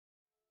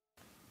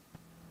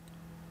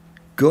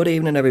Good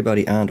evening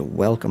everybody and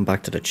welcome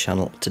back to the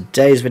channel.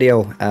 Today's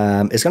video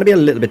is going to be a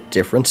little bit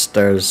different.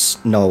 There's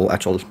no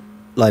actual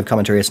live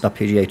commentary, it's not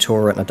PGA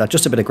Tour or anything like that,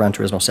 just a bit of Gran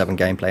Turismo 7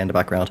 gameplay in the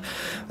background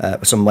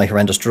with some of my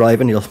horrendous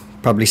driving. You'll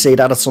probably see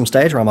that at some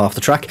stage where I'm off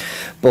the track.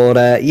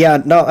 But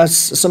yeah, no, as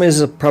some of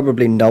you have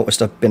probably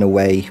noticed, I've been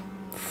away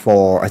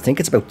for, I think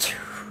it's about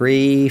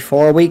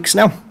 3-4 weeks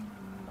now.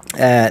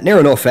 Near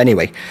enough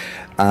anyway.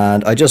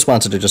 And I just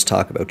wanted to just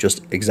talk about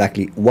just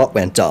exactly what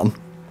went on.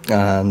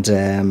 And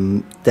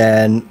then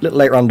a little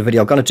later on in the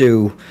video I'm going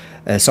to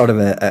do sort of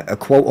a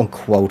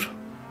quote-unquote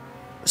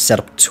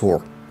setup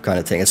tour kind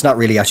of thing. It's not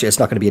really actually, it's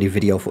not going to be any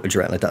video footage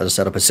or anything like that as a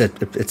setup.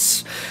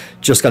 It's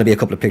just going to be a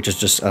couple of pictures.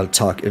 Just I'll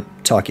talk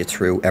you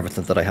through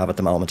everything that I have at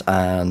the moment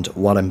and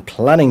what I'm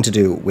planning to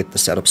do with the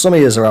setup. Some of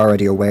you are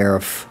already aware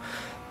of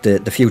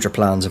the future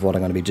plans of what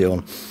I'm going to be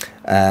doing.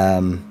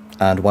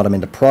 And what I'm in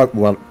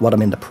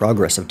the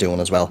progress of doing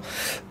as well.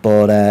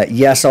 But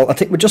yeah, so I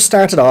think we just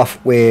started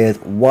off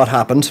with what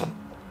happened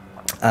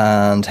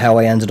and how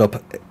I ended up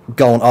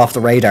going off the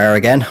radar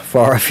again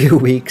for a few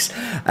weeks.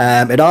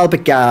 It all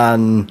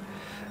began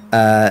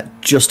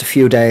just a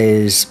few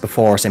days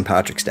before St.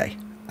 Patrick's Day.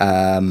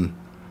 The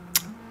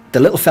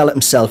little fella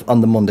himself on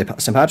the Monday.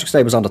 St. Patrick's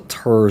Day was on the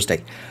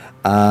Thursday,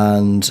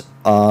 and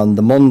on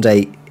the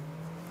Monday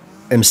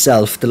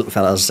himself, the little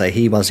fella, as I say,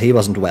 he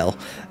wasn't well.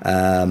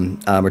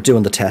 And we're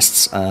doing the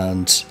tests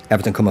and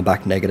everything coming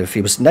back negative.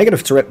 He was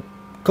negative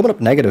coming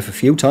up negative a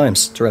few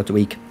times throughout the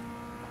week.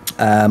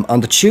 On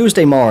the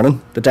Tuesday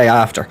morning, the day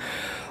after,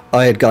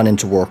 I had gone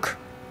into work,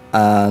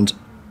 and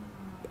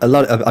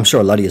I'm sure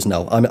a lot of you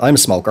know, I'm a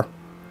smoker,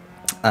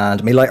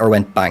 and my lighter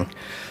went bang.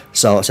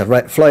 So I said,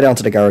 right, fly down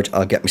to the garage,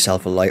 I'll get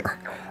myself a lighter.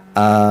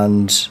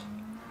 And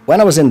when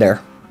I was in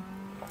there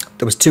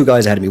was two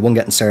guys ahead of me, one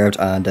getting served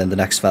and then the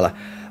next fella.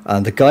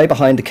 And the guy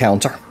behind the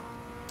counter,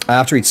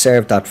 after he'd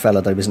served that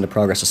fella that I was in the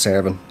process of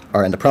serving,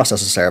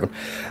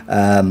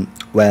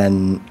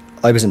 when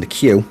I was in the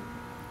queue,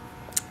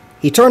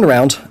 he turned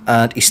around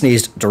and he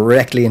sneezed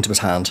directly into his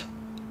hand.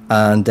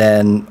 And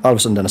then all of a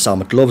sudden then I saw him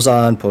with gloves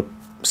on, put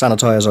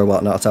sanitizer or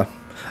whatnot. I thought,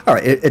 all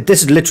right,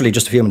 this is literally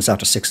just a few minutes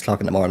after 6 o'clock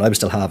in the morning. I was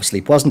still half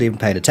asleep, wasn't even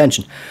paying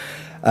attention.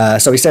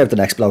 So he served the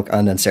next bloke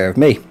and then served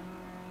me.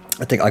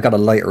 I think I got a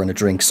lighter and a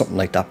drink, something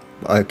like that.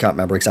 I can't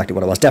remember exactly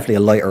what it was. Definitely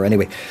a lighter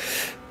anyway.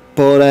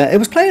 But it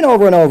was playing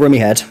over and over in my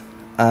head,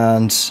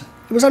 and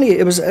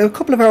it was a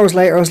couple of hours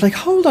later. I was like,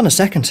 hold on a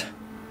second,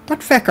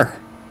 that fecker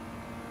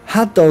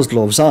had those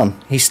gloves on.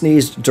 He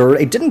sneezed.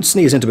 He didn't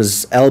sneeze into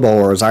his elbow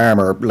or his arm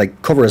or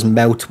like cover his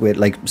mouth with,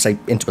 like, say,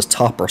 into his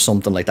top or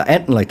something like that.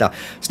 Anything like that.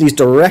 Sneezed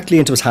directly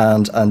into his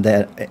hand, and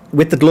then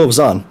with the gloves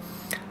on,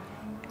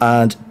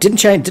 and didn't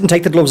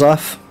take the gloves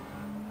off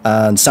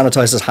and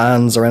sanitize his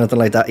hands or anything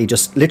like that. He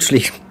just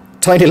literally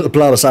tiny little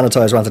blob of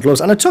sanitizer onto the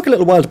gloves, and it took a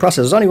little while to process.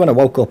 It was only when I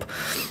woke up,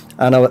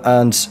 and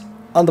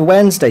on the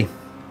Wednesday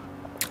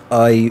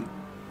I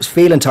was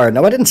feeling tired.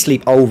 Now I didn't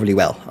sleep overly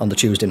well on the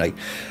Tuesday night,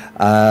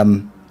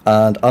 and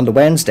on the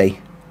Wednesday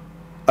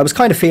I was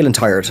kind of feeling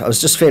tired. I was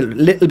just feeling a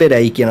little bit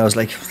achy, and I was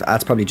like,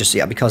 that's probably just,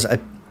 yeah, because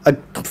I'd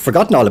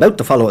forgotten all about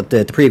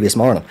the previous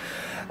morning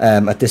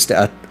at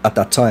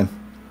that time,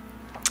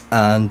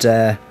 and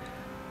I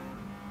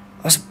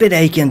was a bit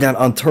achy. And then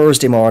on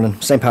Thursday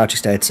morning, St.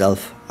 Patrick's Day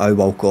itself, I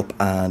woke up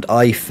and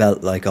I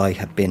felt like I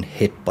had been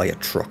hit by a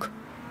truck.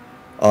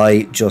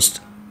 I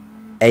just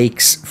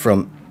aches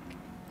from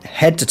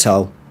head to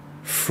toe,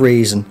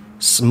 freezing,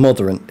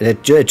 smothering.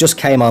 It just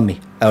came on me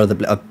out of the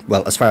blue.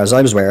 Well, as far as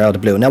I was aware, out of the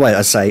blue. Now,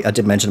 I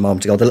did mention a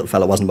moment ago, the little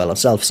fella wasn't well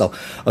himself, so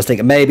I was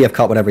thinking maybe I've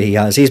caught whatever he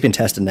has. He's been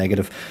tested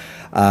negative.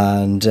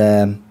 And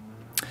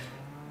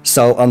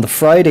so on the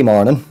Friday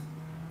morning,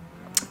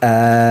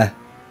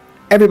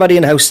 everybody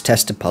in the house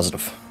tested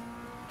positive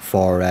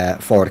for the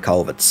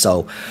COVID.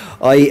 So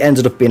I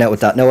ended up being out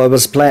with that. Now I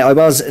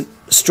was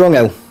strung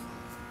out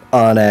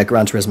on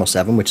Gran Turismo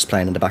 7, which is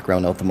playing in the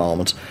background now at the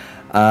moment,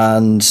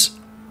 and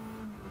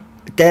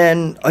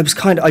then I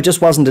just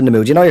wasn't in the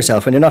mood. You know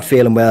yourself, when you're not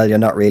feeling well, you're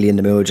not really in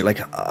the mood. You're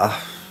like,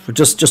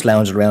 just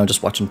lounging around,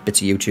 just watching bits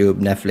of YouTube,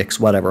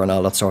 Netflix, whatever, and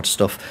all that sort of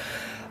stuff.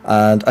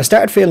 And I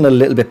started feeling a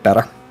little bit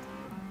better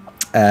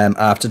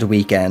after the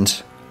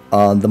weekend.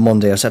 On the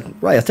Monday I said,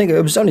 right, I think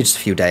it was only just a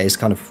few days,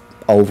 kind of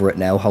over it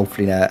now,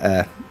 hopefully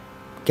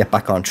get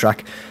back on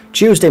track.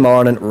 Tuesday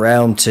morning,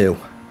 round 2,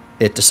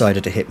 it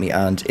decided to hit me,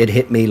 and it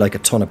hit me like a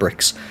ton of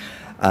bricks.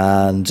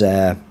 And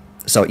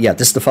so yeah,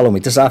 this is the following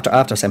week. This is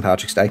after St.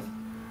 Patrick's Day,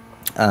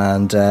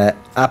 and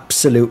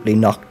absolutely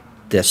knocked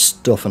the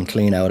stuffing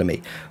clean out of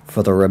me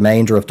for the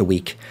remainder of the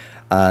week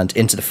and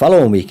into the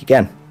following week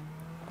again.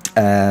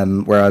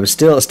 Where I was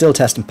still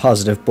testing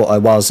positive, but I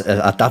was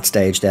at that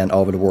stage then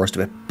over the worst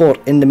of it. But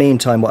in the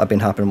meantime, what had been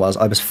happening was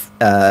I was,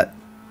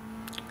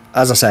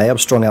 as I say, I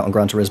was strung out on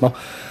Gran Turismo.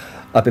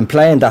 I've been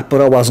playing that, but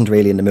I wasn't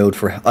really in the mood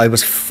for it. I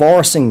was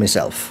forcing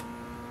myself,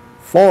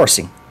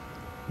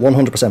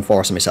 100%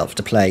 forcing myself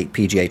to play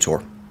PGA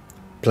Tour,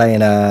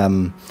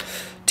 playing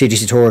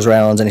TGC Tours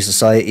rounds, any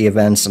society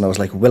events, and I was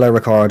like, will I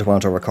record,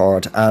 won't I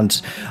record? And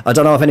I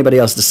don't know if anybody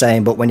else is the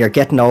same, but when you're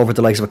getting over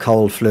the likes of a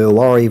cold flu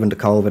or even the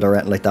COVID or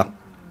anything like that,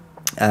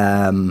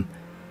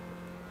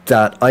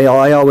 that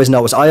I always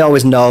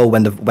know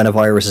when a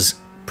virus is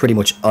pretty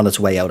much on its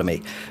way out of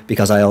me,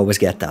 because I always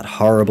get that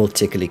horrible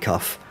tickly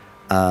cough,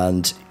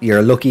 and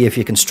you're lucky if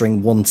you can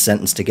string one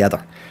sentence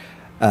together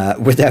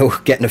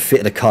without getting a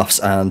fit of coughs,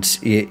 and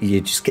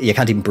you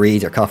can't even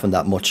breathe, you're coughing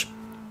that much.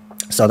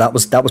 So that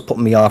was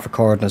putting me off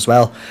recording as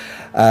well.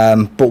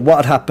 But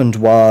what happened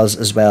was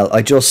as well,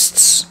 I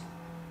just,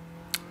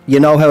 you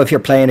know how if you're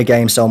playing a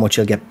game so much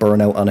you'll get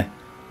burnout on it.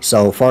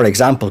 So for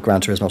example, Gran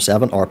Turismo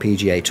 7 or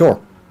PGA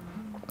Tour.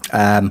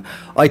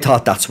 I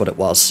thought that's what it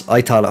was.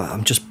 I thought, oh,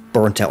 I'm just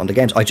burnt out on the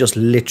games. I just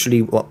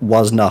literally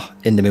was not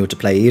in the mood to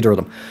play either of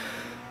them.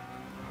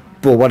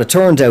 But what it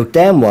turned out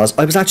then was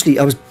it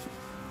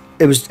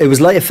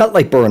felt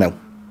like burnout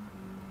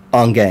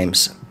on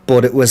games,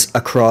 but it was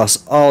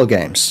across all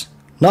games.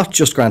 Not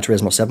just Gran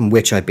Turismo 7,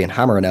 which I've been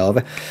hammering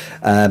over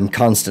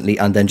constantly,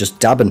 and then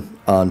just dabbing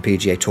on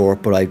PGA Tour.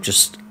 But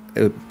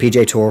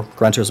PGA Tour,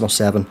 Gran Turismo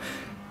 7,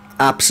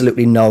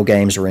 absolutely no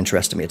games were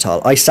interesting me at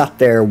all. I sat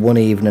there one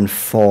evening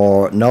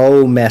for,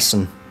 no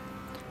messing,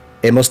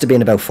 it must have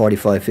been about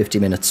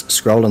 45-50 minutes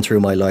scrolling through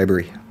my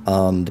library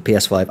on the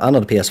PS5 and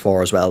on the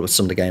PS4 as well, with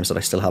some of the games that I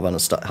still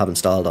have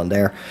installed on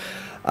there.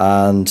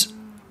 And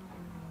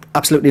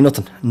absolutely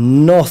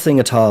nothing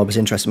at all was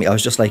interesting me. I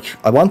was just like,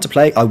 I want to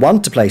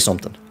play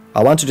something.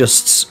 I want to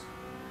just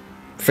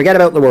forget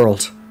about the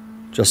world,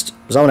 just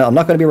zone out. I'm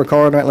not going to be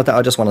recording or anything like that.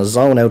 I just want to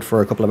zone out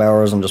for a couple of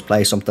hours and just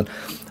play something.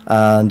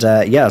 And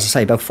yeah, as I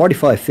say, about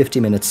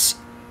 45-50 minutes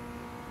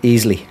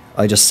easily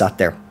I just sat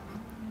there,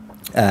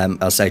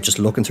 I'll say, just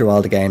looking through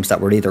all the games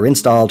that were either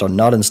installed or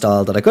not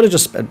installed, that I could have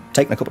just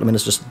taken a couple of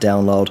minutes just to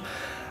download,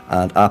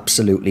 and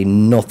absolutely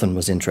nothing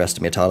was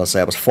interesting me at all. I'll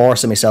say I was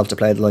forcing myself to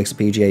play the likes of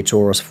PGA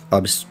Tours. I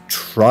was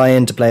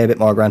trying to play a bit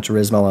more Gran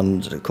Turismo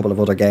and a couple of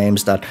other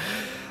games that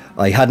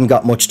I hadn't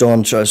got much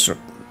done. Just,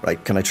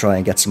 right, can I try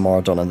and get some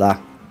more done on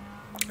that?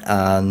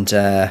 And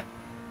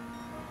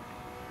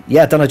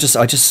yeah, then I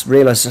just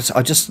realised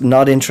I'm just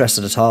not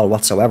interested at all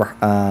whatsoever.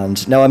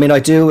 And now, I mean, I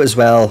do as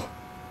well.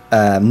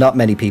 Not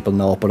many people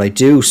know it, but I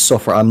do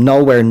suffer. I'm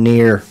nowhere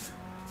near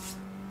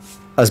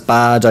as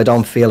bad, I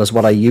don't feel, as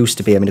what I used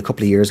to be. I mean, a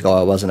couple of years ago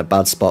I was in a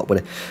bad spot with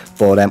it,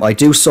 but I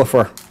do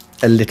suffer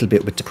a little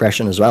bit with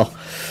depression as well.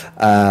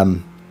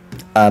 And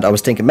I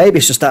was thinking maybe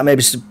it's just that, maybe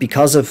it's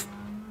because of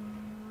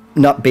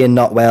not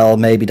well,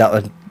 maybe that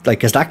would, like,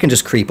 because that can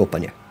just creep up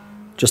on you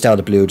just out of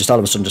the blue, just all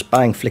of a sudden, just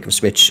bang, flick of a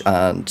switch,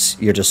 and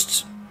you're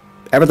just,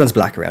 everything's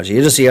black around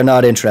you. You're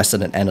not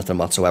interested in anything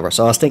whatsoever.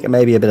 So I was thinking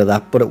maybe a bit of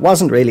that, but it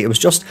wasn't really. It was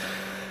just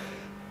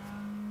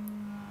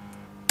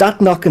that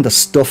knocking the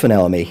stuffing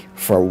out of me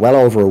for well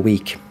over a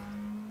week,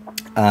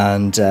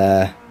 and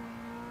then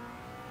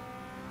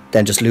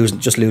just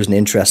losing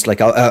interest.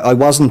 Like I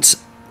wasn't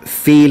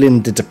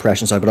feeling the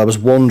depression side, but I was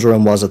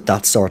wondering, was it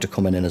that sort of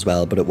coming in as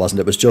well? But it wasn't.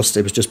 It was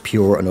just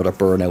pure another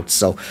burnout.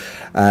 So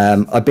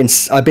I've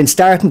been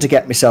starting to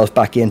get myself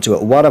back into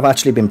it. What I've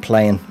actually been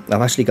playing,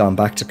 I've actually gone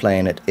back to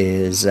playing it,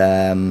 is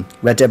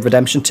Red Dead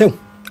Redemption 2.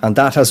 And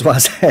that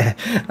was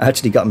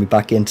actually got me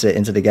back into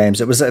the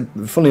games. It was,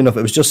 funnily enough,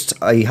 it was just,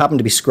 I happened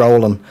to be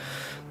scrolling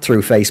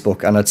through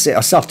Facebook, and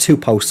I saw two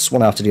posts,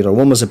 one after the other.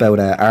 One was about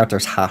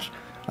Arthur's hat,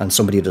 and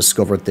somebody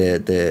discovered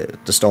the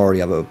story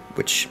of it,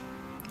 which,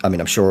 I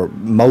mean, I'm sure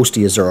most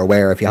of you are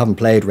aware. If you haven't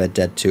played Red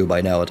Dead 2 by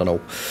now, I don't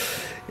know,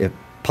 you're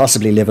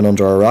possibly living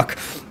under a rock.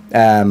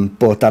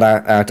 But that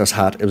Arthur's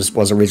hat, it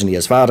was originally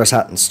his father's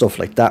hat and stuff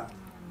like that.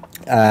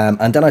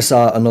 And then I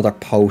saw another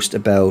post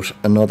about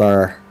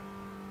another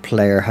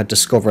player had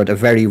discovered a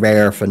very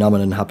rare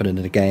phenomenon happening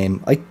in the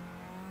game.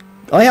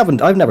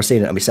 I've never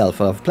seen it myself.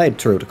 I've played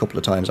through it a couple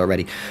of times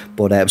already,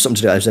 but it was something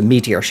to do, it was a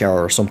meteor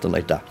shower or something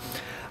like that.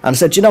 And I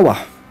said, you know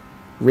what,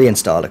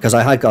 reinstall it, because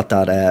I had got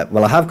that,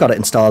 well, I have got it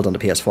installed on the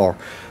PS4,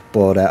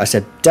 but I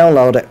said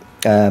download it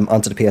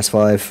onto the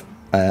PS5,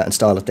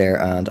 install it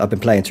there, and I've been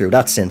playing through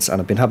that since,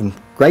 and I've been having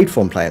great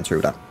fun playing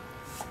through that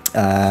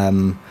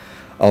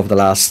over the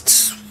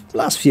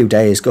last few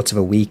days, guts of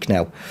a week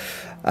now.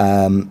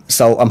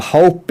 So I'm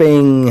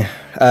hoping,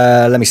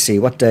 let me see,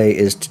 what day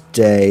is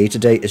today?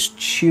 Today is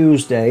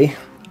Tuesday,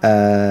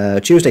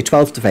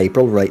 12th of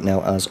April right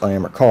now as I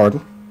am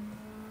recording.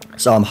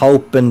 So I'm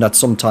hoping that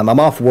sometime,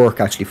 I'm off work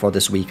actually for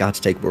this week. I had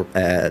to take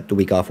the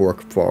week off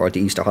work for the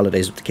Easter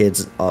holidays with the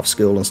kids off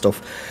school and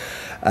stuff.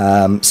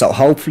 So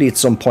hopefully at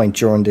some point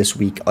during this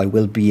week I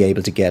will be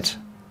able to get,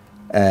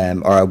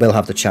 or I will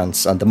have the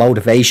chance and the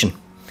motivation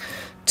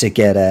to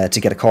get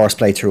a course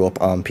playthrough up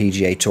on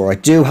PGA Tour.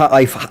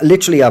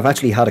 I've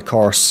actually had a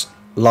course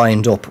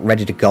lined up,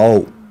 ready to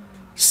go,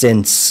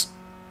 since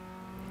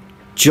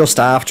just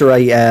after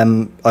I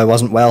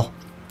wasn't well.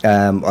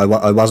 I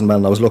wasn't well,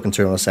 and I was looking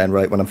through and I was saying,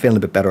 right, when I'm feeling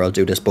a bit better, I'll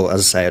do this. But as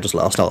I say, I just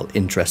lost all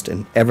interest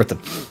in everything.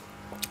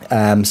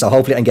 So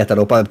hopefully I can get that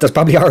up. There's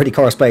probably already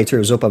course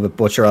playthroughs up of it,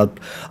 but sure,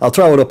 I'll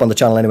throw it up on the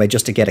channel anyway,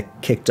 just to get it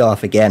kicked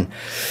off again.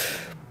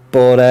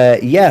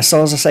 But yeah,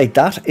 so as I say,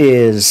 that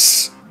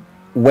is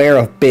where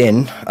I've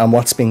been and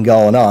what's been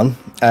going on.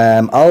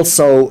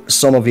 Also,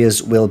 some of you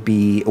will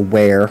be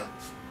aware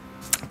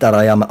that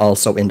I am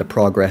also in the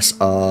progress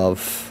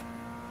of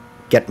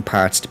getting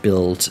parts to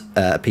build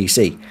a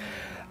PC.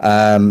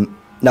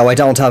 Now, I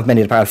don't have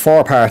many of the parts,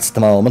 4 parts at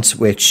the moment,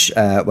 which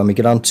when we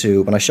get on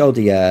to, when I show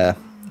the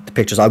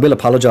pictures, I will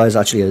apologise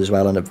actually as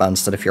well in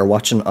advance that if you're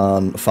watching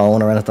on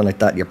phone or anything like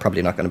that, you're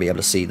probably not going to be able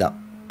to see that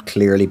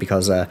clearly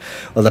because, well,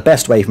 the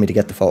best way for me to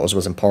get the photos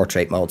was in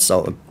portrait mode,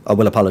 so I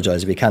will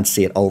apologise if you can't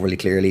see it overly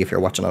clearly if you're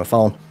watching on a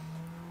phone.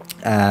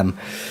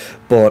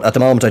 But at the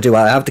moment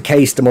I have the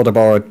case, the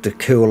motherboard, the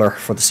cooler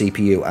for the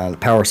CPU and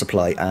power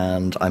supply,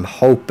 and I'm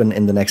hoping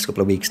in the next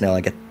couple of weeks now I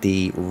get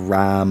the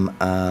RAM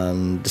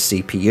and the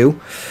CPU.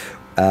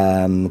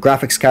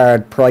 Graphics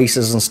card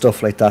prices and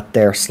stuff like that,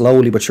 they're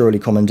slowly but surely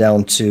coming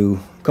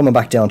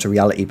back down to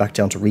reality, back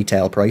down to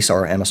retail price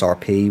or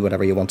MSRP,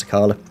 whatever you want to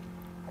call it.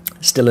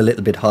 Still a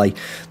little bit high.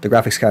 The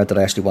graphics card that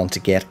I actually want to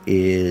get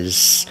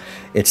it's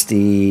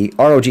the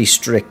ROG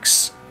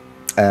Strix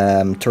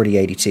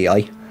 3080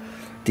 Ti,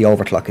 the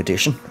overclock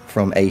edition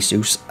from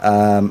Asus.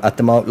 At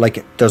the moment,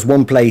 like, there's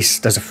one place,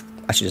 there's a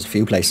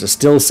few places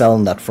still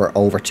selling that for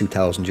over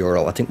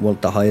 €2,000. I think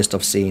the highest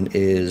I've seen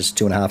is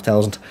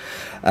 2,500.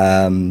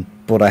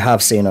 But I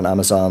have seen on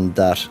Amazon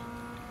that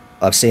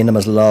I've seen them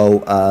as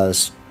low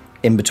as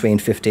in between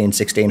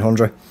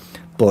 1,500-1,600.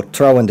 But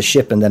throw in the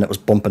ship, and then it was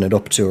bumping it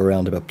up to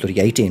around about bloody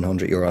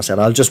 €1,800. I said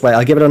I'll just wait.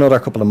 I'll give it another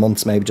couple of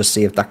months, maybe just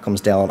see if that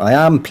comes down. I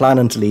am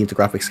planning to leave the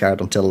graphics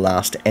card until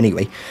last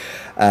anyway.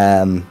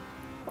 To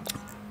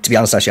be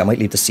honest, actually, I might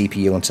leave the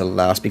CPU until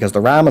last because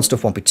the RAM and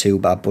stuff won't be too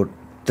bad. But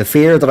the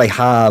fear that I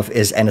have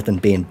is anything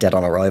being dead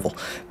on arrival,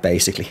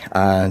 basically.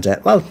 And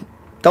well,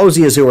 those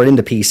of you who are in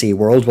the PC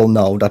world will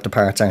know that the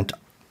parts aren't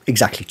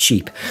exactly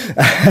cheap.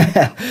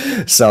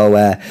 So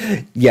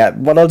yeah,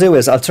 what I'll do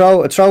is I'll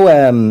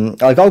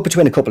go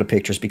between a couple of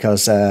pictures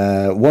because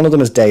one of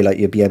them is daylight.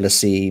 You'll be able to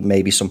see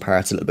maybe some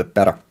parts a little bit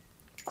better.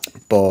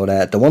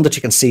 But the one that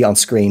you can see on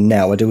screen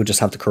now, I do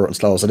just have the curtains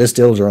closed. It is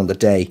still during the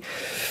day,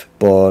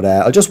 but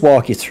I'll just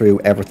walk you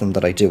through everything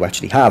that I do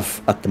actually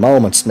have at the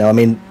moment. Now, I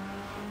mean,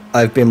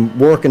 I've been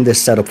working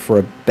this setup for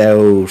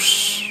about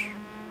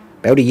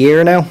a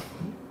year now,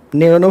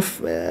 near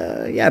enough.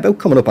 Yeah, about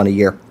coming up on a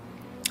year.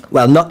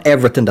 Well, not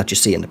everything that you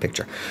see in the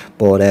picture,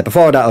 but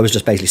before that I was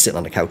just basically sitting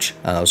on the couch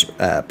and I was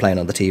playing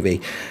on the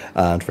TV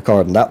and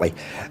recording that way.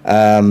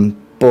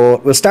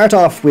 But we'll start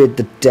off with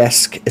the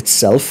desk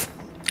itself.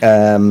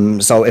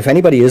 So if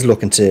anybody is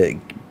looking to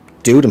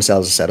do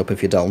themselves a setup,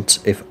 if you don't,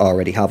 if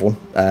already have one,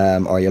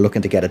 or you're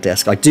looking to get a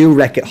desk, I do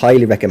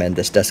highly recommend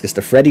this desk. It's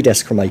the Freddy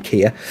desk from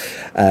IKEA.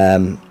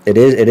 It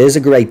is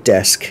a great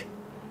desk,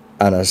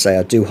 and as I say,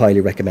 I do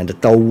highly recommend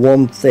it. The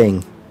one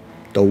thing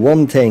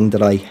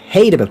that I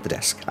hate about the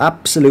desk,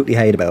 absolutely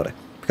hate about it,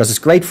 because it's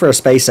great for a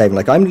space saving.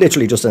 Like, I'm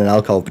literally just in an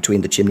alcove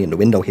between the chimney and the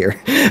window here,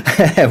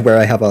 where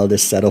I have all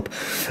this set up.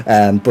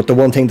 But the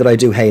one thing that I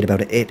do hate about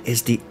it, it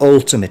is the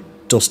ultimate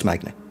dust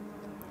magnet.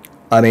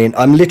 I mean,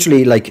 I'm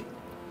literally like,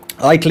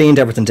 I cleaned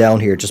everything down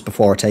here just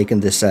before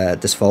taking this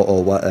this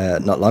photo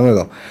not long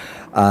ago,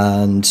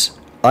 and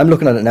I'm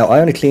looking at it now. I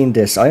only cleaned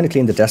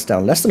the desk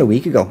down less than a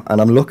week ago, and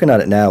I'm looking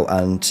at it now,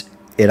 and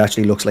it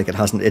actually looks like it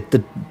hasn't.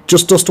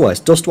 Just dust-wise,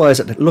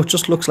 it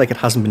just looks like it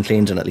hasn't been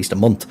cleaned in at least a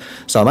month.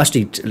 So I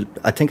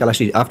think I'll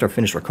actually, after I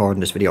finish recording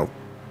this video,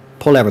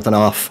 pull everything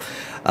off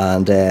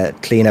and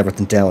clean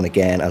everything down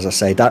again. As I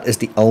say, that is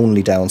the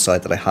only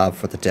downside that I have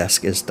for the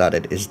desk, is that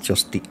it is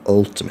just the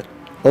ultimate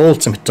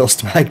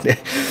dust magnet.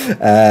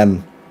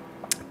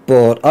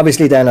 But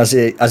obviously then, as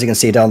you can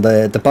see down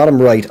the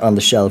bottom right on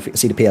the shelf, you can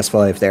see the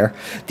PS5 there.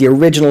 The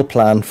original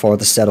plan for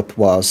the setup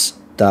was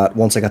that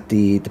once I got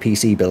the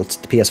PC built,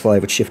 the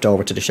PS5 would shift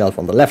over to the shelf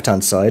on the left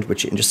hand side,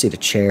 which you can just see the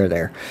chair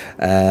there.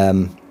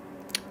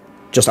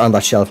 Just on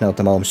that shelf now at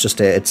the moment.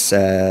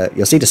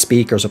 You'll see the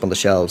speakers up on the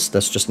shelves.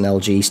 That's just an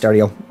LG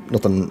stereo,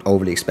 nothing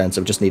overly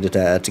expensive. Just needed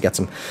to get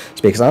some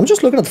speakers. And I'm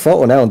just looking at the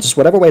photo now, and just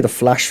whatever way the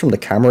flash from the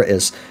camera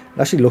is, it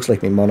actually looks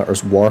like my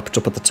monitor's warped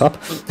up at the top.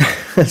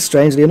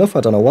 Strangely enough, I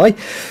don't know why,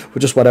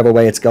 but just whatever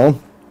way it's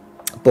going.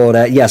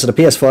 But yeah, so the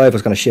PS5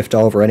 was going to shift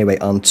over anyway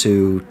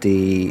onto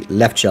the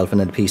left shelf,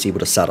 and then the PC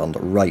would have sat on the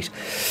right.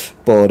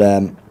 But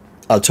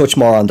I'll touch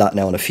more on that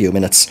now in a few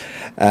minutes.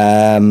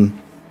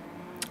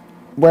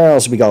 Where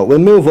else we go? We'll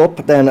move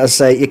up then. As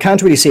I say, you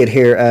can't really see it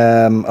here.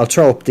 I'll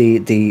throw up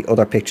the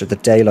other picture, the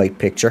daylight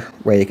picture,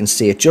 where you can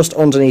see it just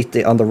underneath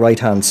on the right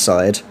hand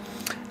side.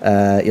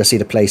 You'll see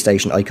the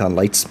PlayStation icon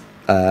lights.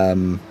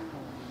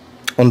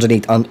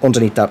 Underneath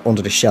that,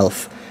 under the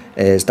shelf,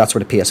 that's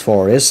where the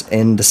PS4 is.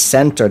 In the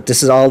center,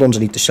 this is all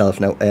underneath the shelf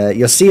now.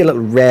 You'll see a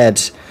little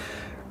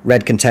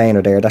red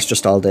container there. That's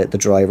just all the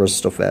drivers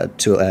stuff,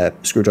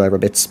 screwdriver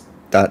bits,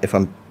 that if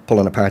I'm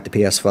pulling apart the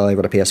PS5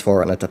 or the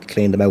PS4 and I have to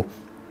clean them out.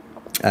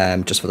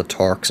 Just for the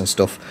torques and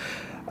stuff.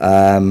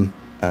 And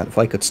if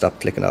I could stop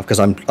clicking off, because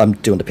I'm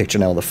doing the picture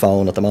now on the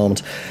phone at the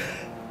moment.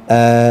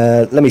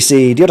 Let me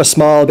see, the other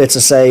small bits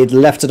aside,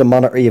 left of the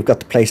monitor you've got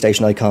the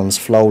PlayStation icons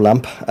flow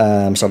lamp,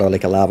 sort of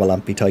like a lava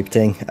lampy type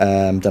thing.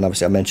 Then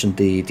obviously I mentioned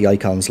the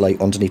icons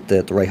light underneath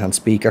the right hand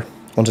speaker.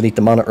 Underneath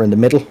the monitor in the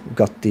middle we've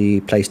got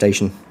the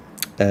PlayStation,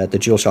 the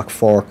DualShock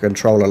 4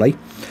 controller light.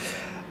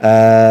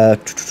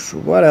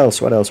 What else?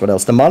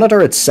 The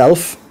monitor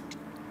itself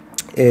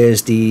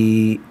is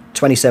the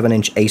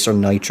 27-inch Acer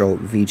Nitro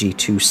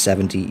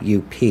VG270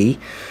 UP,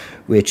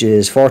 which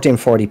is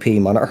 1440p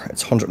monitor.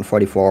 It's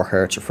 144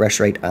 Hz refresh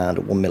rate and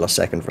 1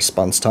 millisecond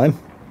response time.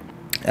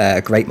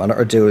 Great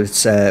monitor, dude.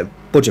 It's a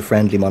budget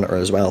friendly monitor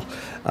as well,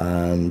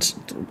 and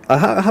I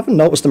haven't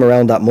noticed them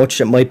around that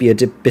much. It might be a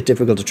bit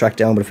difficult to track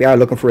down, but if you are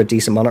looking for a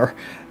decent monitor,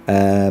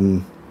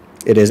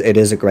 it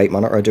is a great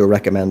monitor. I do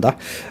recommend that.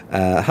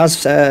 It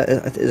has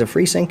is it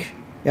FreeSync?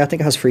 Yeah, I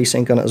think it has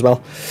FreeSync on it as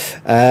well.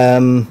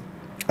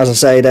 As I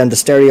say, then the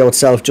stereo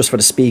itself, just for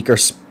the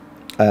speakers,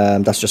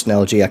 that's just an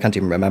LG. I can't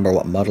even remember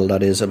what model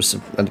that is. It was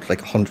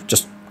like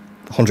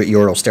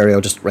 €100 stereo.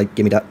 Just right,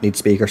 give me that. Need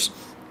speakers.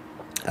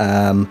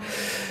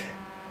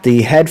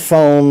 The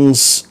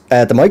headphones,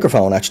 the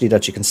microphone actually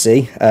that you can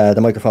see, the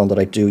microphone that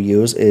I do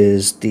use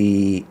is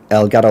the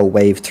Elgato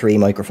Wave 3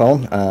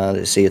 microphone.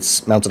 You see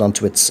it's mounted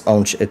onto its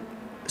own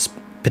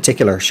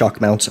particular shock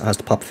mount. It has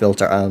the pop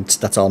filter, and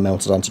that's all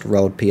mounted onto the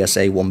Rode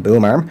PSA 1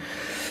 boom arm.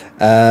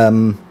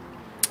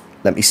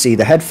 Let me see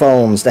the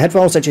headphones. The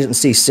headphones that you can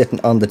see sitting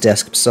on the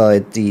desk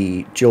beside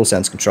the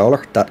DualSense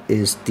controller, that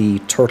is the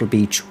Turtle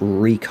Beach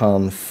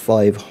Recon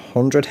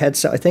 500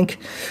 headset, I think,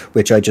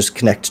 which I just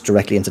connect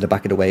directly into the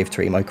back of the Wave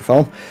 3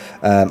 microphone.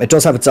 It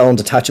does have its own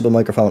detachable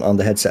microphone on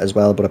the headset as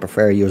well, but I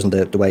prefer using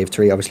the Wave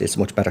 3. Obviously, it's a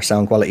much better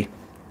sound quality.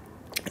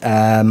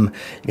 You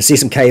can see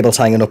some cables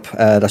hanging up.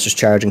 That's just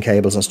charging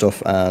cables and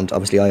stuff, and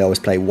obviously I always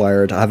play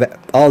wired. I have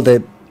all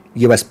the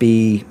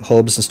USB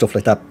hubs and stuff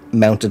like that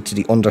mounted to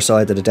the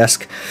underside of the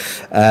desk.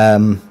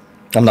 I'm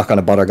not going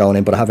to bother going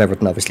in, but I have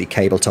everything obviously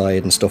cable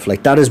tied and stuff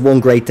like that. Is one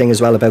great thing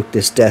as well about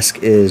this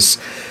desk is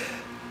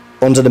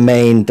under the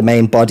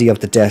main body of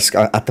the desk,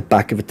 at the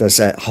back of it, there's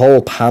a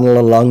whole panel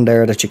along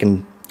there that you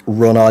can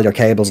run all your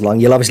cables along.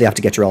 You'll obviously have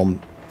to get your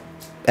own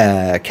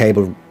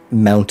cable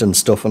mount and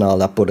stuff and all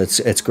that, but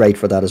it's great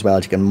for that as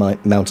well. You can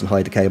mount and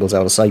hide the cables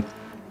out of sight.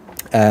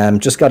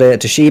 Just got a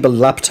Toshiba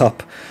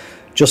laptop.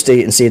 Just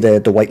you can see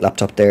the white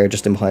laptop there,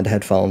 just in behind the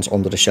headphones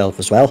under the shelf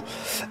as well.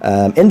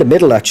 In the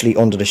middle, actually,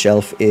 under the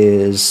shelf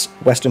is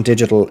Western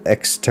Digital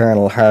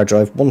external hard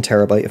drive, 1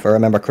 terabyte if I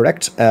remember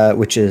correct,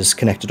 which is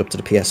connected up to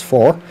the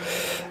PS4.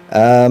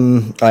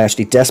 I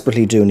actually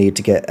desperately do need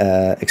to get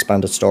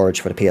expanded storage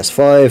for the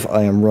PS5.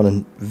 I am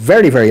running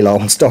very, very low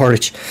on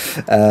storage.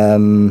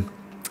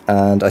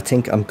 And I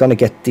think I'm going to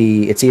get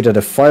it's either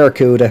the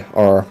FireCuda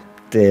or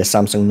the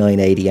Samsung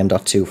 980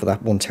 M.2 for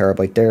that 1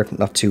 terabyte there.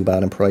 Not too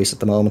bad in price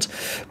at the moment.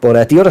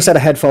 But the other set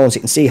of headphones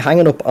you can see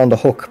hanging up on the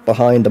hook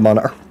behind the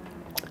monitor,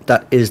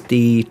 that is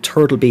the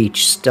Turtle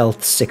Beach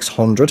Stealth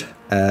 600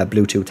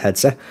 Bluetooth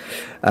headset.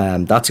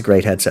 That's a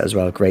great headset as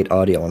well. Great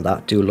audio on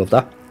that. Do love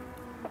that.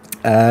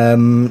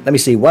 Let me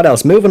see what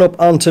else. Moving up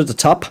onto the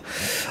top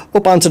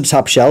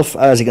shelf,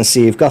 as you can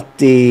see, you've got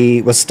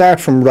we'll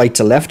start from right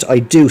to left. I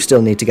do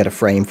still need to get a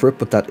frame for it,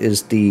 but that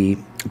is the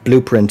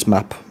blueprint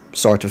map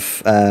sort of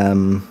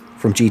from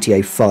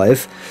GTA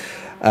 5.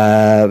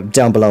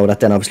 Down below that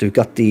then obviously we've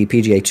got the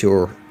PGA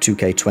Tour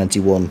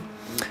 2K21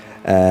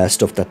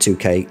 stuff that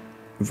 2K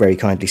very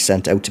kindly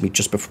sent out to me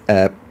just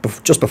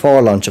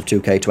before launch of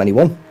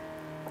 2K21.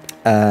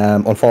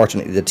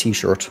 Unfortunately the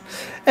t-shirt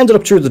ended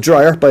up through the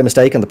dryer by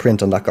mistake, and the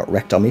print on that got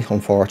wrecked on me,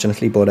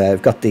 unfortunately. But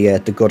I've got the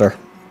gutter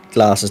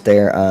glasses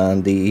there,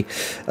 and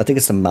I think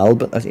it's the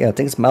Malbon, yeah, I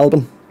think it's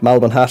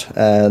Malbon hat,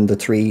 and the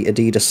 3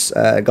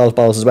 Adidas golf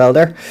balls as well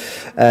there.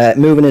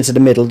 Moving into the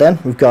middle then,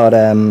 we've got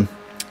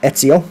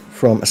Ezio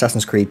from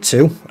Assassin's Creed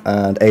 2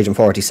 and Agent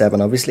 47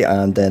 obviously,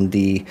 and then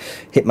the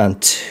Hitman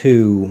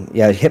 2,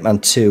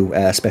 Hitman 2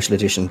 special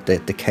edition,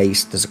 the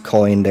case. There's a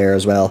coin there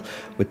as well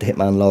with the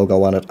Hitman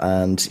logo on it,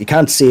 and you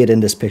can't see it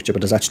in this picture,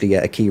 but there's actually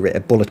a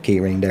bullet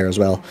key ring there as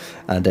well.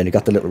 And then you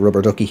got the little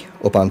rubber ducky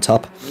up on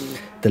top,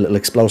 the little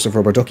explosive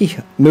rubber ducky.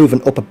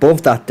 Moving up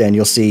above that then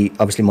you'll see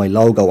obviously my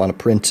logo on a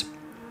print.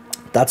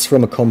 That's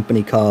from a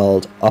company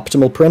called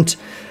Optimal Print.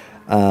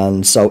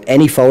 And so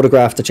any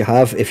photograph that you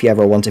have, if you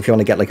want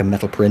to get like a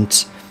metal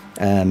print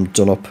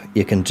done up,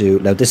 you can do.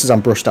 Now this is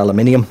on brushed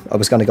aluminium. I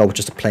was going to go with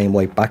just a plain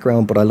white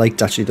background, but I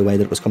liked actually the way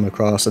that it was coming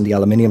across in the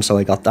aluminium, so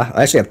I got that.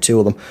 I actually have 2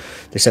 of them.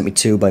 They sent me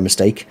 2 by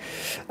mistake.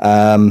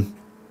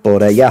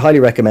 But yeah, highly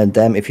recommend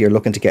them if you're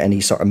looking to get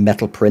any sort of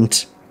metal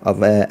print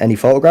of any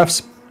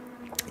photographs.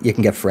 You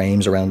can get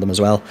frames around them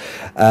as well.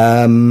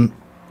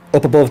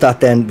 Up above that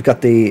then we've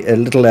got the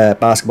little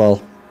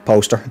basketball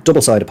poster,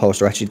 double-sided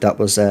poster actually, that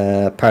was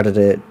part of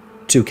the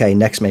 2K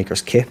Next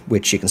Makers kit,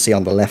 which you can see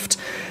on the left.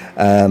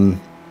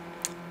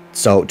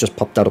 So just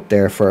pop that up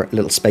there for a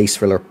little space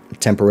filler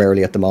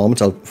temporarily at the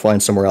moment. I'll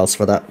find somewhere else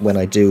for that when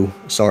I do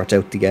sort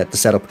out the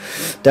setup.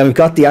 Then we've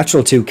got the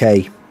actual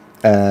 2K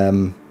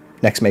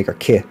Next Maker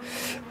kit,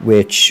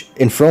 which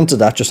in front of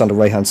that, just on the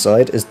right hand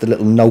side, is the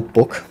little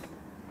notebook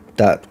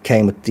that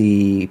came with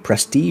the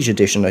Prestige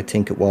edition, I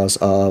think it was,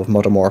 of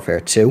Modern Warfare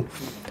 2.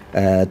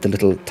 The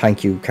little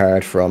thank you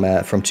card from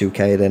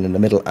 2K then in the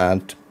middle,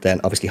 and then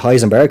obviously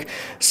Heisenberg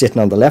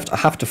sitting on the left. I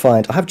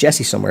have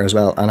Jesse somewhere as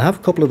well, and I have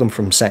a couple of them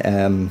from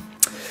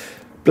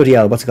bloody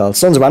hell, what's it called?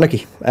 Sons of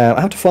Anarchy. I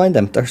have to find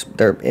them.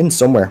 They're in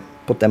somewhere.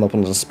 Put them up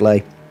on the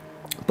display.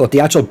 But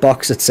the actual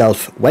box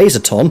itself weighs a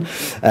ton.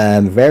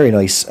 Very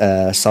nice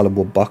solid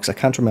wood box. I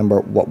can't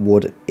remember what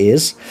wood it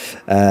is.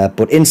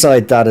 But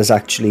inside that is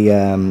actually,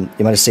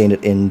 you might have seen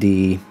it in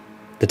the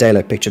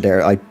daylight picture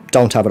there. I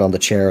don't have it on the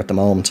chair at the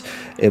moment.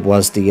 It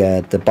was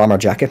the bomber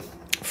jacket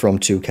from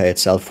 2K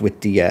itself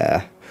with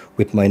the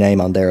with my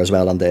name on there as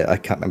well. On the, I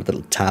can't remember the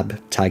little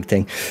tag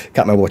thing.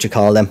 Can't remember what you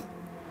call them.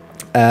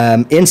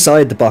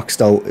 Inside the box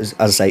though, as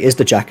I say, is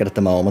the jacket at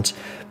the moment.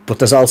 But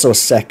there's also a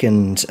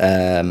second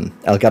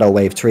Elgato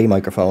Wave 3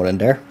 microphone in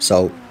there.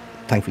 So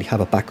thankfully have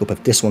a backup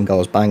if this one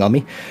goes bang on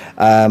me.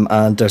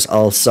 And there's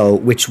also,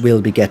 which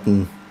will be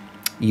getting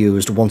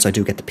used once I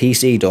do get the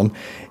PC done,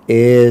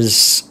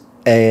 is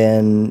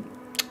the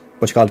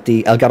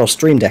Elgato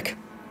Stream Deck.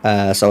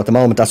 So at the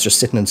moment that's just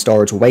sitting in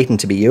storage waiting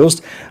to be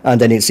used, and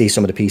then you'll see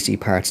some of the PC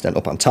parts then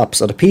up on top.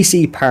 So the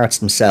PC parts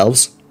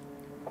themselves,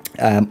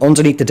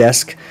 underneath the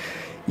desk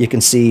you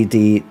can see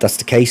that's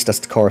the case, that's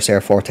the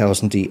Corsair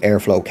 4000D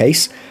airflow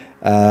case.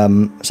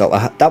 So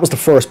that was the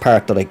first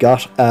part that I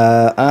got.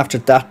 After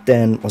that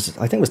then I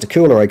think it was the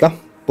cooler I got.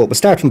 But we'll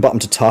start from bottom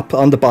to top.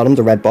 On the bottom,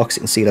 the red box,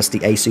 you can see that's the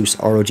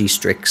Asus ROG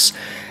Strix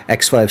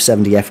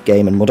X570F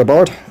gaming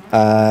motherboard.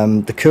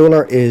 The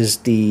cooler is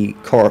the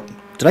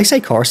did I say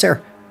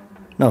Corsair?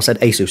 No, I said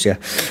Asus, yeah.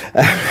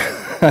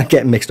 I'm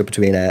getting mixed up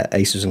between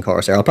Asus and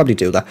Corsair. I'll probably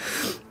do that.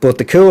 But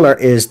the cooler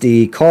is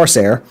the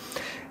Corsair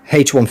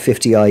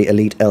H150i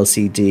Elite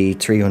LCD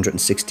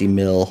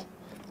 360mm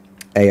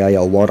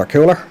AIO water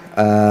cooler.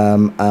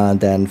 And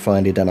then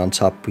finally then on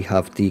top we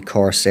have the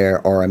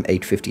Corsair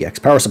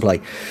RM850X power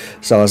supply.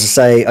 So as I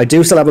say, I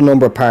do still have a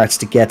number of parts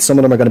to get. Some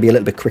of them are going to be a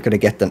little bit quicker to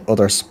get than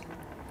others.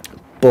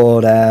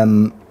 But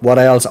what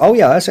I also, oh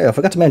yeah, I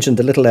forgot to mention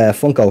the little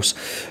Funkos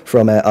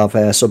from of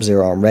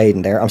Sub-Zero and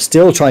Raiden there. I'm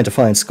still trying to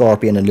find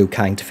Scorpion and Liu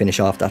Kang to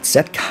finish off that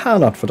set.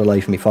 Cannot for the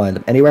life of me find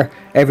them anywhere.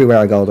 Everywhere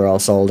I go they're all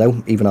sold out,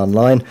 even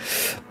online.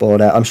 But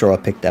I'm sure I'll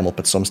pick them up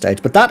at some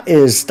stage. But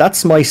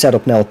that's my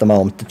setup now at the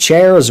moment. The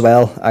chair as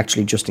well,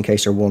 actually, just in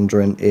case you're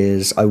wondering,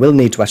 is I will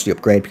need to actually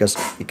upgrade, because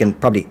you can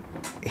probably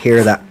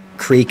hear that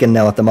creaking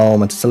now at the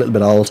moment. It's a little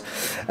bit old.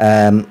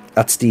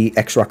 That's the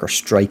X-Rocker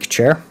Strike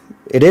chair.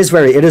 It is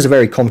a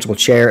very comfortable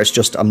chair. It's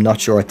just I'm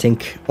not sure. I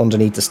think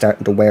underneath is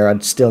starting to wear.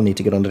 I'd still need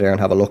to get under there and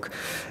have a look.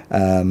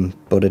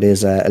 But it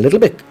is a little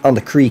bit on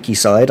the creaky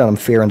side, and I'm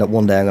fearing that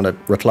one day I'm going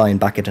to recline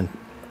back it and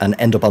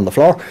end up on the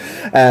floor.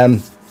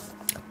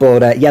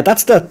 But yeah,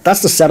 that's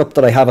the setup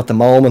that I have at the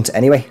moment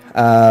anyway.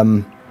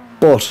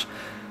 But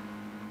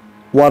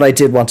what I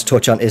did want to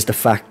touch on is the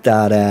fact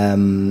that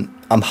I'm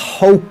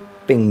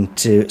hoping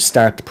to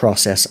start the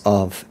process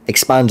of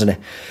expanding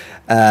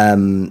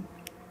it.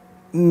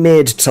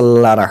 Mid to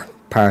latter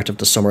part of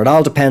the summer. It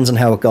all depends on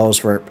how it goes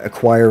for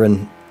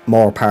acquiring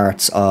more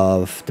parts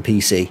of the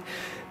PC,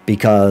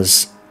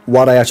 because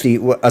what I actually,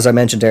 as I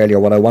mentioned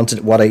earlier, what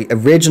I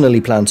originally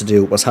planned to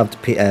do was have the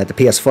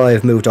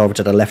PS5 moved over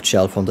to the left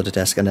shelf under the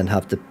desk, and then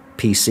have the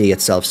PC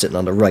itself sitting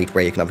on the right,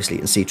 where you can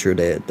obviously see through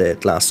the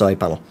glass side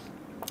panel.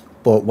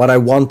 But what I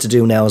want to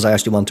do now is I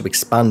actually want to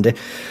expand it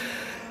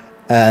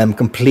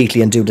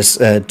completely and do this,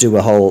 do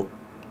a whole.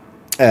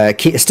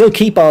 Still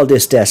keep all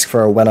this desk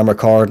for when I'm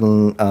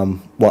recording,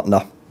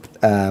 whatnot,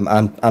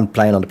 and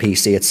playing on the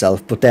PC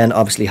itself. But then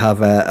obviously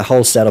have a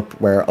whole setup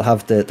where I'll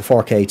have the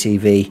 4K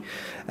TV,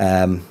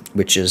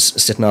 which is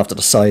sitting off to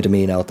the side of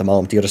me now at the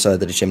moment, the other side of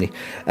the chimney.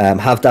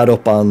 Have that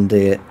up on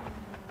the.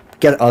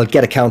 I'll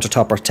get a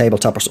countertop or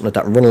tabletop or something like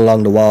that and run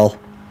along the wall.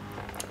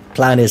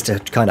 Plan is to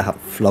kind of have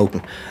it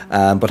floating,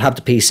 but have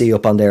the PC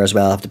up on there as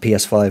well, have the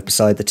PS5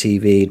 beside the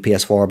TV, the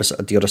PS4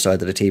 beside the other side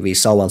of the TV,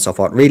 so on and so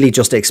forth. Really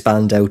just to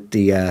expand out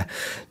the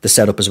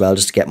setup as well,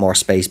 just to get more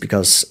space,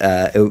 because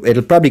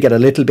it'll probably get a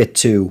little bit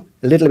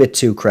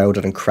too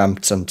crowded and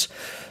cramped and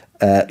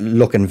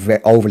looking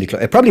very overly.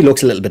 It probably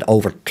looks a little bit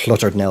over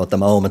cluttered now at the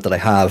moment that I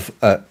have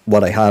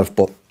what I have,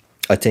 but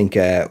I think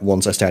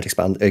once I start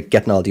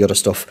getting all the other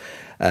stuff,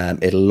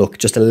 it'll look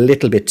just a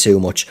little bit too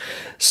much.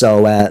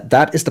 So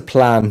that is the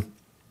plan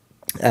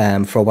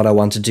for what I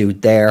want to do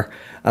there.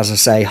 As I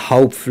say,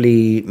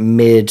 hopefully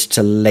mid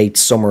to late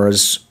summer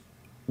is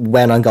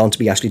when I'm going to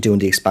be actually doing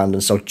the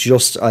expanding. So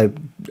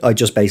I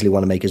just basically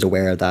want to make you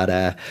aware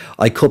that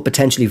I could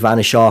potentially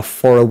vanish off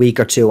for a week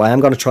or two. I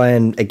am going to try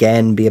and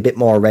again be a bit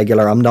more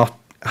regular. I'm not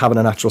having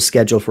an actual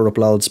schedule for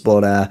uploads,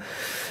 but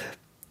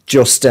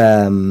just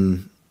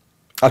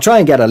I'll try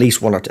and get at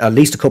least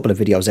a couple of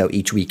videos out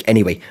each week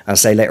anyway. I'll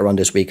say later on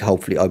this week,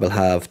 hopefully I will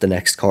have the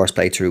next course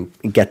playthrough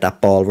and get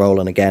that ball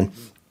rolling again.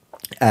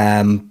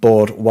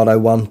 But what I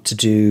want to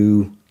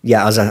do,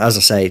 yeah, as I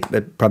say,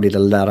 probably the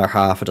latter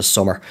half of the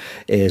summer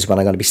is when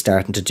I'm going to be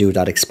starting to do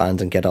that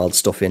expand and get all the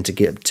stuff in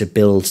to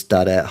build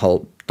that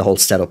whole the whole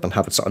setup and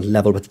have it sort of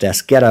level with the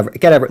desk, get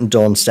everything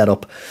done, set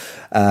up.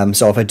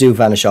 So if I do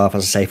vanish off,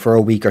 as I say, for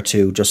a week or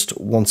two, just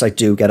once I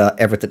do get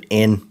everything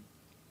in,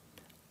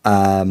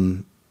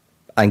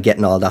 and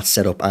getting all that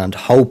set up, and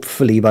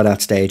hopefully by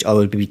that stage I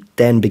will be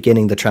then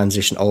beginning the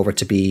transition over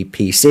to be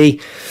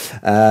PC.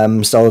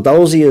 So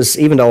those is,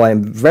 even though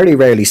I'm very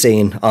rarely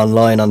seen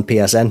online on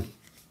PSN,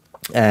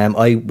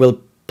 I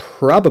will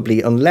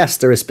probably, unless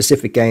there is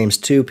specific games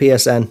to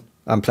PSN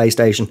and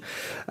PlayStation,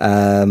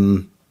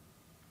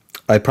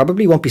 I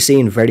probably won't be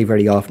seen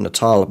very often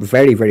at all.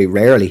 Very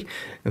rarely,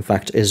 in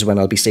fact, is when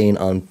I'll be seen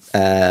on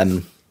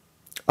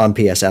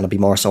PSN. It'll be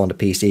more so on the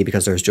PC,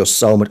 because there's just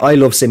so much. I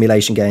love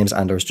simulation games,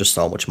 and there's just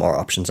so much more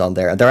options on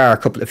there. And there are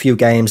a few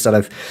games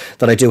that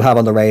I do have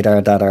on the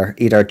radar that are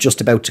either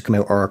just about to come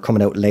out or are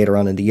coming out later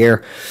on in the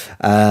year.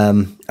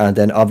 And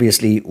then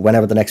obviously,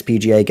 whenever the next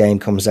PGA game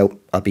comes out,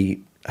 I'll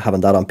be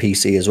having that on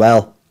PC as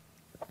well.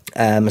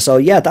 So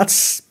yeah,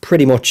 that's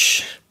pretty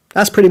much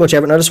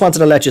everything. I just wanted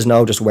to let you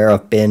know just where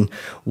I've been,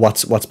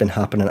 what's been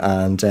happening,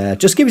 and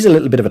just give you a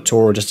little bit of a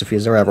tour, just if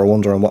you're ever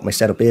wondering what my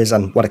setup is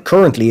and what it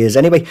currently is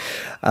anyway.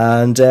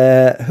 And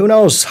who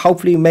knows,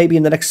 hopefully maybe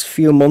in the next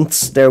few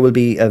months there will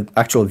be an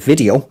actual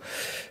video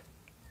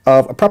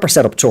of a proper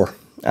setup tour,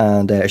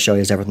 and show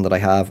you everything that I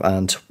have,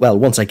 and well,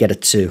 once I get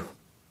it to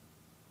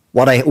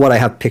what I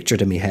have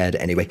pictured in my head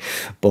anyway.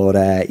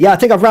 But yeah, I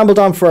think I've rambled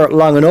on for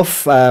long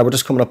enough. We're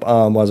just coming up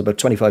on, about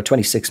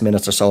 26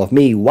 minutes or so of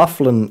me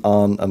waffling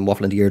on and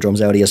waffling the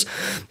eardrums out of you.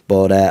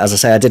 But as I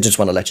say, I did just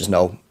want to let you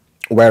know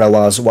where I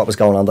was, what was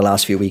going on the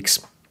last few weeks,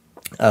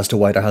 as to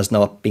why there has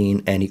not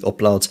been any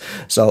uploads.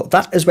 So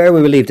that is where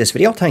we will leave this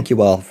video. Thank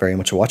you all very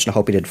much for watching. I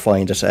hope you did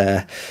find it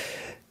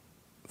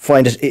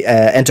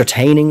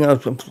entertaining.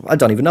 I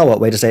don't even know what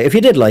way to say it. If you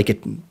did like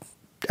it,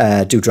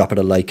 do drop it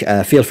a like.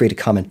 Feel free to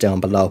comment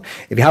down below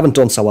if you haven't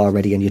done so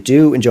already and you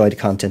do enjoy the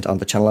content on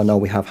the channel. I know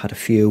we have had a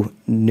few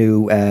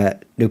new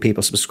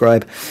people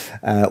subscribe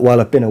while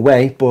I've been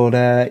away, but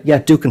yeah,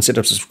 do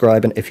consider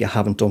subscribing if you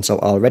haven't done so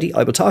already.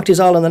 I will talk to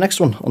you all in the next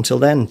one. Until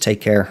then,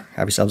 take care,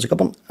 have yourselves a good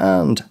one,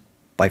 and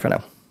bye for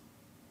now.